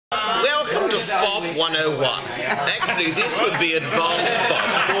FOP 101. Actually, this would be advanced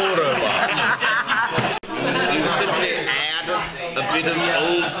FOP 401. You simply add a bit of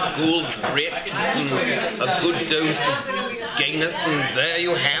old school Brit and a good dose of gayness, and there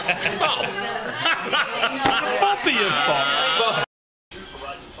you have FOP. Poppy of FOP.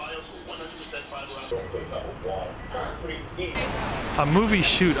 A movie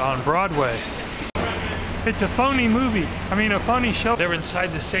shoot on Broadway. It's a phony movie. I mean, a phony show. They're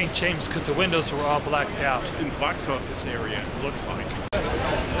inside the St. James because the windows were all blacked out. In the box office area, it looked like.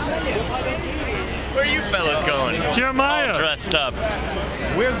 Where are you fellas going? Jeremiah! All dressed up.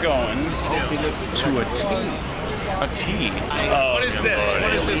 We're going to a tea. A tea. Oh, what is this? Lord.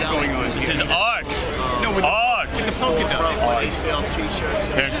 What is this going on? This is art. No, with art. With the polka dot.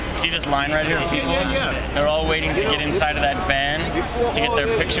 See this line right here of people? Yeah. They're all waiting to get inside of that van to get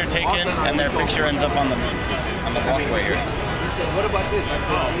their picture taken, and their picture ends up on the walkway here. What about this?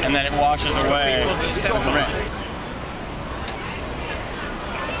 And then it washes away.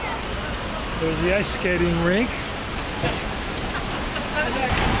 There's the ice skating rink.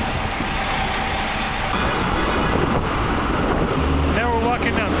 Now we're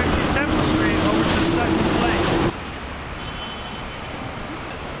walking down 57th Street over to Sutton Place.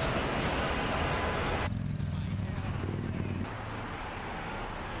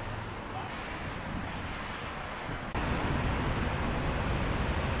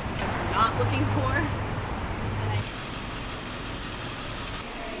 Not looking for.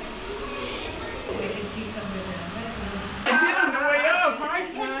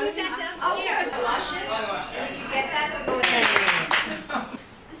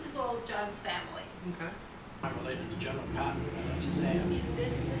 This is all John's family. Okay. I'm related to General Cotton. That's his aunt.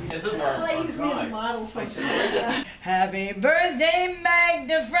 This Ladies need a model something. Happy birthday,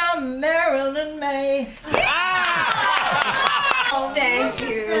 Magda from Marilyn, Maye. Oh, thank you.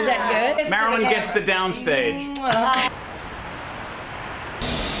 Is that good? Marilyn gets the downstage.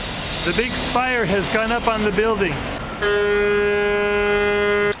 The big spire has gone up on the building.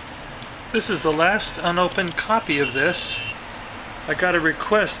 This is the last unopened copy of this. I got a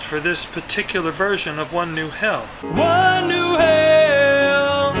request for this particular version of One New Hell. One New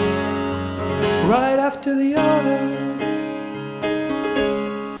Hell, right after the other.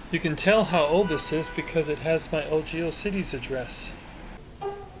 You can tell how old this is because it has my old GeoCities address.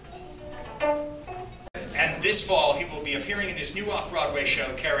 And this fall, he will be appearing in his new off-Broadway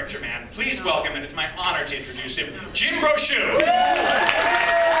show, Character Man. Please welcome, and it's my honor to introduce him, Jim Brochu.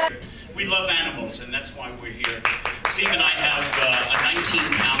 We love animals, and that's why we're here. Steve and I have a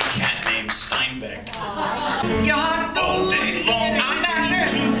 19-pound cat named Steinbeck. All day long I seem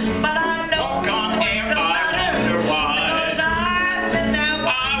to but I know walk on what's air. the matter, I wonder why. because I've been there. I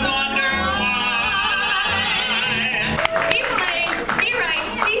wonder why. He plays, he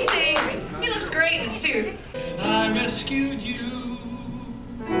writes, he sings. He looks great in a suit. And I rescued you.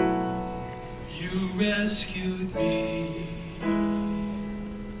 You rescued me.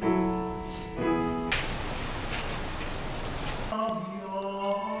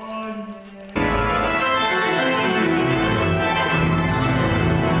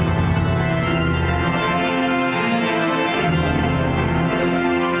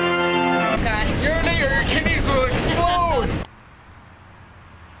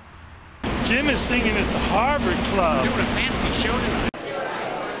 Jim is singing at the Harvard Club. Doing a fancy show tonight.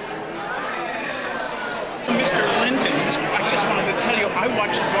 Mr. Linden, I just wanted to tell you, I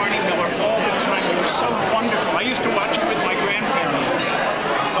watched Barney Miller all the time. It was so wonderful. I used to watch it with my grandparents.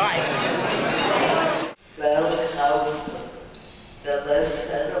 Bye. Welcome to the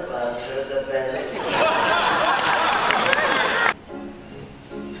cinema, to the bed.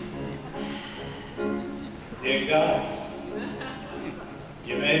 Dear God,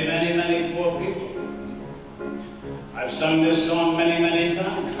 you made many, many poor people. I've sung this song many, many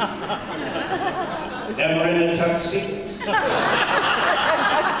times. Never in a tuxedo.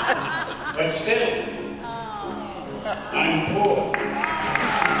 But still, I'm poor.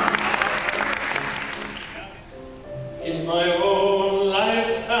 In my own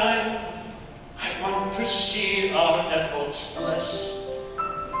lifetime, I want to see our efforts blessed.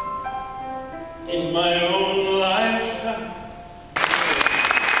 In my own lifetime.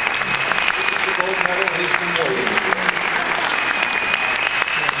 This is the gold medal he's been waiting for.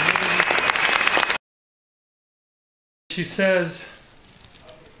 She says,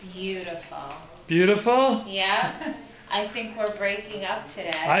 Beautiful. beautiful? Yeah. I think we're breaking up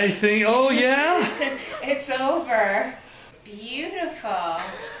today. I think, oh yeah? It's over. Beautiful.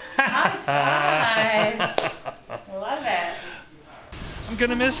 High five. Love it. I'm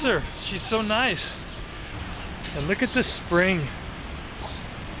gonna miss her. She's so nice. And look at the spring.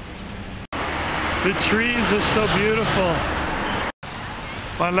 The trees are so beautiful.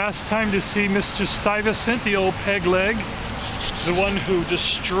 My last time to see Mr. Stuyvesant, the old peg leg, the one who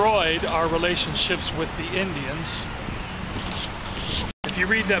destroyed our relationships with the Indians. If you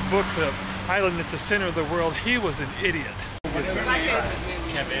read that book, The Island at the Center of the World, he was an idiot.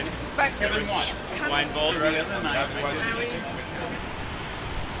 Kevin. Kevin what? Weinbold. The other night.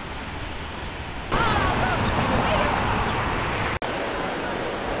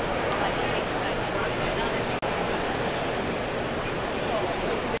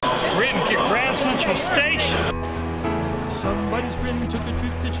 Grand Central Station. Somebody's friend took a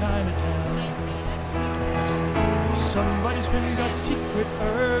trip to Chinatown. Somebody's friend got secret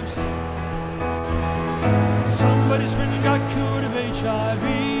herbs. Somebody's friend got cured of HIV.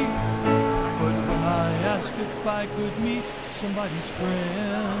 But when I ask if I could meet somebody's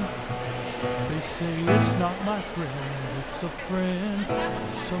friend, they say it's not my friend, it's a friend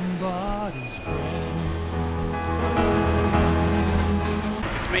of somebody's friend.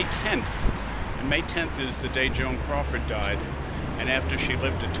 It's May 10th, and May 10th is the day Joan Crawford died. And after she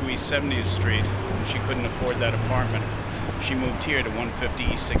lived at 2 East 70th Street, and she couldn't afford that apartment, she moved here to 150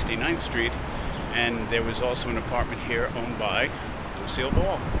 East 69th Street, and there was also an apartment here owned by Lucille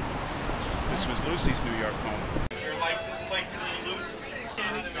Ball. This was Lucy's New York home. Your license plate's a little loose.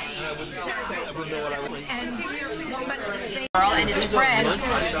 Carl and his friend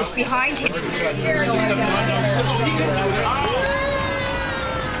is behind him.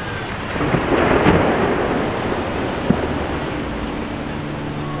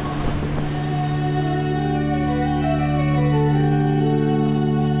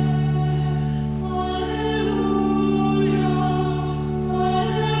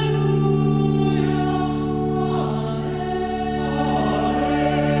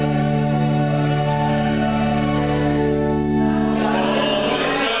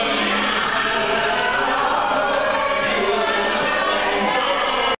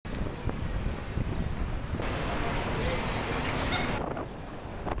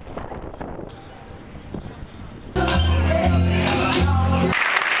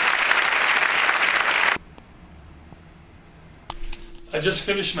 I just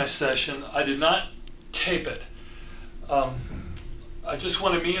finished my session. I did not tape it. I just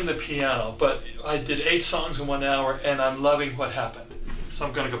wanted me and the piano, but I did 8 songs in 1 hour, and I'm loving what happened. So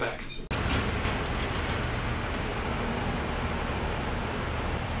I'm going to go back. Say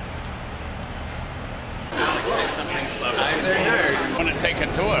something clever. I want to take a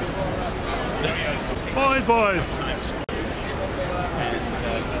tour. Boys.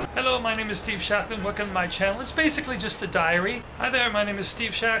 Hello, my name is Steve Schalchlin. Welcome to my channel. It's basically just a diary. Hi there, my name is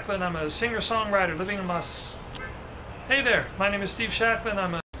Steve Schalchlin. I'm a singer-songwriter living in Los... Hey there, my name is Steve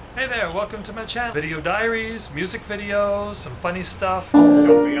Schalchlin. Hey there, welcome to my channel. Video diaries, music videos, some funny stuff.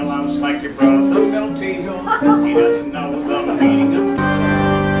 Don't feel lost like your brother Milty. He doesn't know the meaning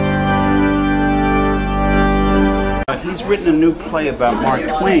of... He's written a new play about Mark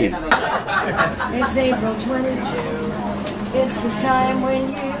Twain. It's April 22. It's the time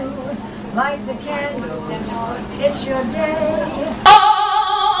when you light the candles. It's your day.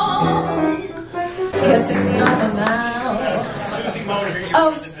 Oh, kissing me on the mouth. Susie Motor.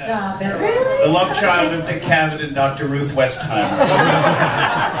 Oh, stop it! Really? The love child of Dick Cavett and Dr. Ruth Westheimer.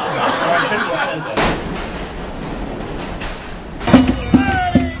 I shouldn't have said that.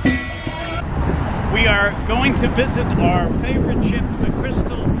 We are going to visit our favorite ship, the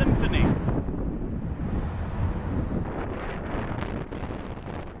Crystal Symphony.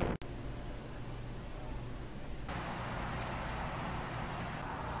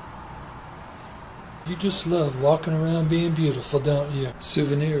 You just love walking around being beautiful, don't you?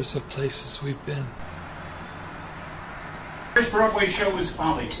 Souvenirs of places we've been. The first Broadway show was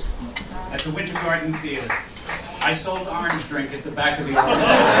Follies at the Winter Garden Theater. I sold orange drink at the back of the auditorium.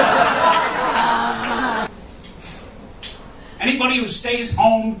 Anybody who stays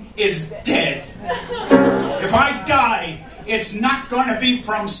home is dead. If I die, it's not going to be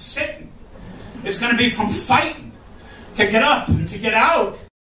from sitting. It's going to be from fighting to get up and to get out.